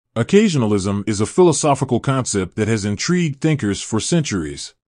Occasionalism is a philosophical concept that has intrigued thinkers for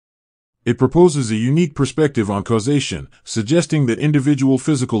centuries. It proposes a unique perspective on causation, suggesting that individual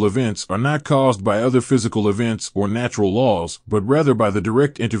physical events are not caused by other physical events or natural laws, but rather by the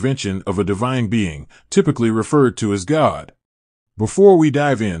direct intervention of a divine being, typically referred to as God. Before we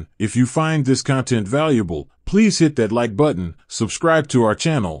dive in, if you find this content valuable, please hit that like button, subscribe to our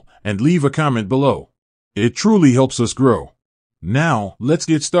channel, and leave a comment below. It truly helps us grow. Now, let's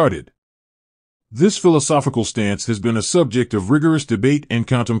get started. This philosophical stance has been a subject of rigorous debate and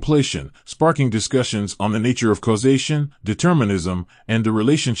contemplation, sparking discussions on the nature of causation, determinism, and the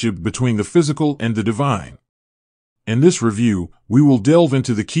relationship between the physical and the divine. In this review, we will delve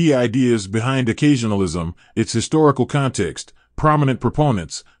into the key ideas behind occasionalism, its historical context, prominent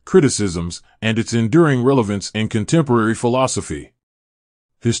proponents, criticisms, and its enduring relevance in contemporary philosophy.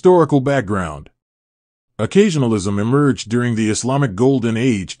 Historical background. Occasionalism emerged during the Islamic Golden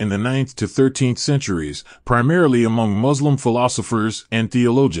Age in the 9th to 13th centuries, primarily among Muslim philosophers and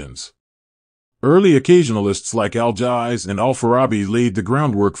theologians. Early occasionalists like Al-Jaiz and Al-Farabi laid the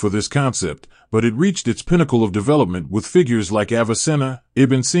groundwork for this concept, but it reached its pinnacle of development with figures like Avicenna,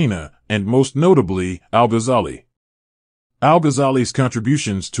 Ibn Sina, and most notably, Al-Ghazali. Al-Ghazali's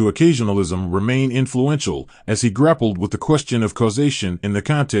contributions to occasionalism remain influential as he grappled with the question of causation in the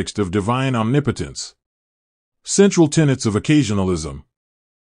context of divine omnipotence. Central tenets of occasionalism.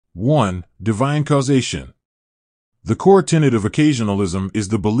 1. Divine causation. The core tenet of occasionalism is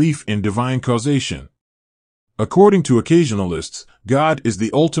the belief in divine causation. According to occasionalists, God is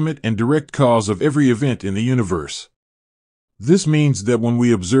the ultimate and direct cause of every event in the universe. This means that when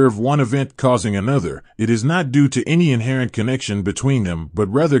we observe one event causing another, it is not due to any inherent connection between them, but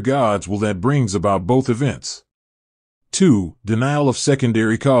rather God's will that brings about both events. 2. Denial of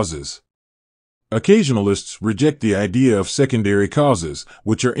secondary causes. Occasionalists reject the idea of secondary causes,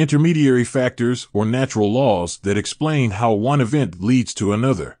 which are intermediary factors or natural laws that explain how one event leads to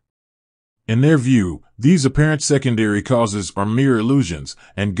another. In their view, these apparent secondary causes are mere illusions,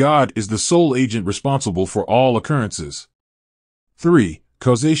 and God is the sole agent responsible for all occurrences. 3.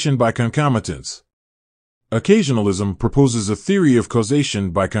 Causation by concomitance. Occasionalism proposes a theory of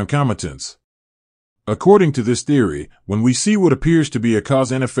causation by concomitance. According to this theory, when we see what appears to be a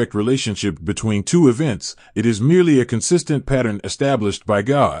cause and effect relationship between two events, it is merely a consistent pattern established by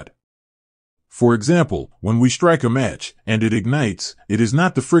God. For example, when we strike a match, and it ignites, it is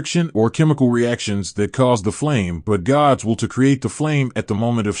not the friction or chemical reactions that cause the flame, but God's will to create the flame at the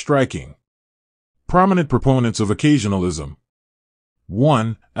moment of striking. Prominent proponents of occasionalism.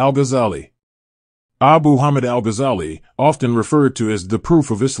 1. Al-Ghazali. Abu Hamid al-Ghazali, often referred to as the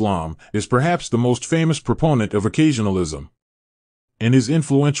Proof of Islam, is perhaps the most famous proponent of occasionalism. In his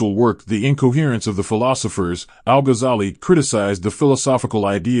influential work The Incoherence of the Philosophers, al-Ghazali criticized the philosophical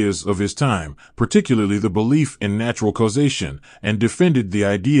ideas of his time, particularly the belief in natural causation, and defended the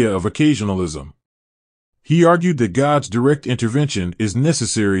idea of occasionalism. He argued that God's direct intervention is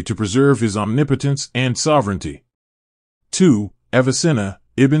necessary to preserve his omnipotence and sovereignty. 2. Avicenna,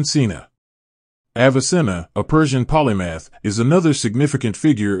 Ibn Sina. Avicenna, a Persian polymath, is another significant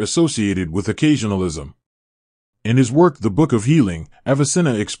figure associated with occasionalism. In his work The Book of Healing,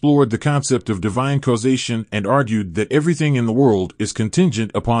 Avicenna explored the concept of divine causation and argued that everything in the world is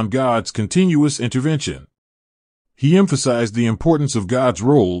contingent upon God's continuous intervention. He emphasized the importance of God's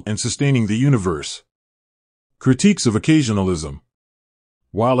role in sustaining the universe. Critiques of occasionalism.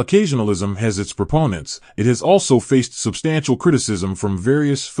 While occasionalism has its proponents, it has also faced substantial criticism from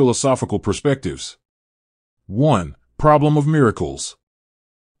various philosophical perspectives. 1. Problem of miracles.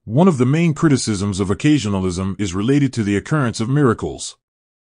 One of the main criticisms of occasionalism is related to the occurrence of miracles.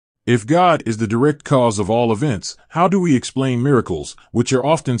 If God is the direct cause of all events, how do we explain miracles, which are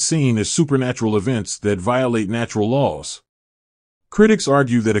often seen as supernatural events that violate natural laws? Critics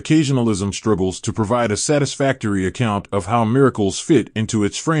argue that occasionalism struggles to provide a satisfactory account of how miracles fit into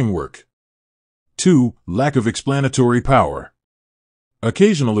its framework. 2. Lack of explanatory power.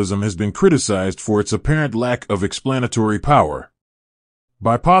 Occasionalism has been criticized for its apparent lack of explanatory power.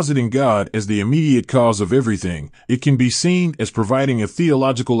 By positing God as the immediate cause of everything, it can be seen as providing a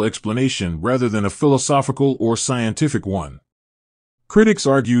theological explanation rather than a philosophical or scientific one. Critics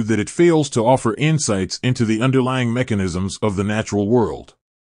argue that it fails to offer insights into the underlying mechanisms of the natural world.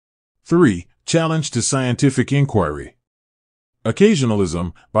 3. Challenge to scientific inquiry.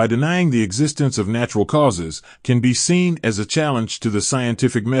 Occasionalism, by denying the existence of natural causes, can be seen as a challenge to the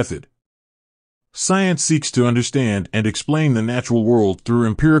scientific method. Science seeks to understand and explain the natural world through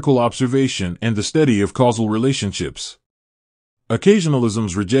empirical observation and the study of causal relationships.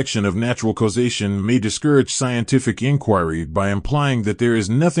 Occasionalism's rejection of natural causation may discourage scientific inquiry by implying that there is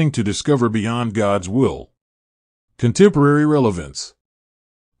nothing to discover beyond God's will. Contemporary relevance.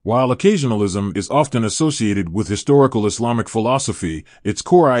 While occasionalism is often associated with historical Islamic philosophy, its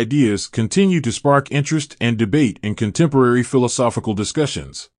core ideas continue to spark interest and debate in contemporary philosophical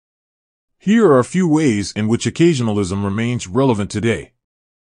discussions. Here are a few ways in which occasionalism remains relevant today.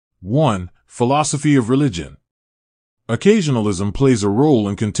 1. Philosophy of religion. Occasionalism plays a role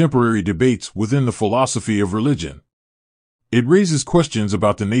in contemporary debates within the philosophy of religion. It raises questions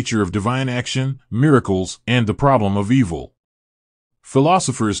about the nature of divine action, miracles, and the problem of evil.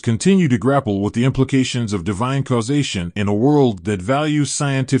 Philosophers continue to grapple with the implications of divine causation in a world that values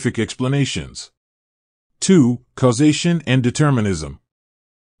scientific explanations. 2. Causation and determinism.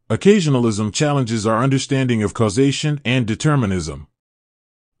 Occasionalism challenges our understanding of causation and determinism.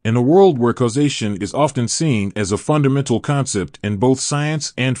 In a world where causation is often seen as a fundamental concept in both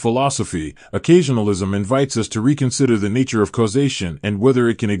science and philosophy, occasionalism invites us to reconsider the nature of causation and whether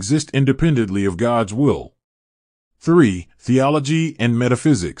it can exist independently of God's will. 3. Theology and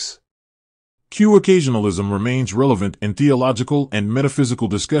metaphysics. Occasionalism remains relevant in theological and metaphysical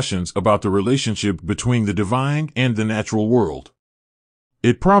discussions about the relationship between the divine and the natural world.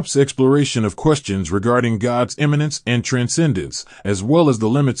 It prompts exploration of questions regarding God's immanence and transcendence, as well as the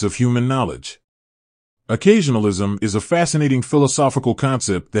limits of human knowledge. Occasionalism is a fascinating philosophical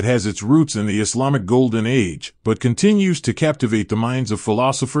concept that has its roots in the Islamic Golden Age, but continues to captivate the minds of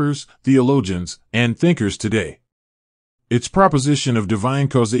philosophers, theologians, and thinkers today. Its proposition of divine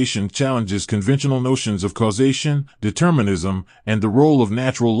causation challenges conventional notions of causation, determinism, and the role of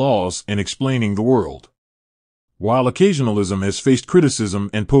natural laws in explaining the world. While occasionalism has faced criticism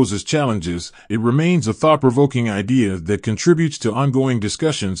and poses challenges, it remains a thought-provoking idea that contributes to ongoing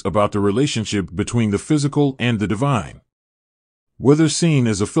discussions about the relationship between the physical and the divine. Whether seen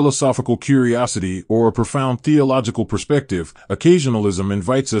as a philosophical curiosity or a profound theological perspective, occasionalism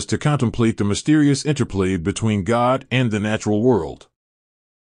invites us to contemplate the mysterious interplay between God and the natural world.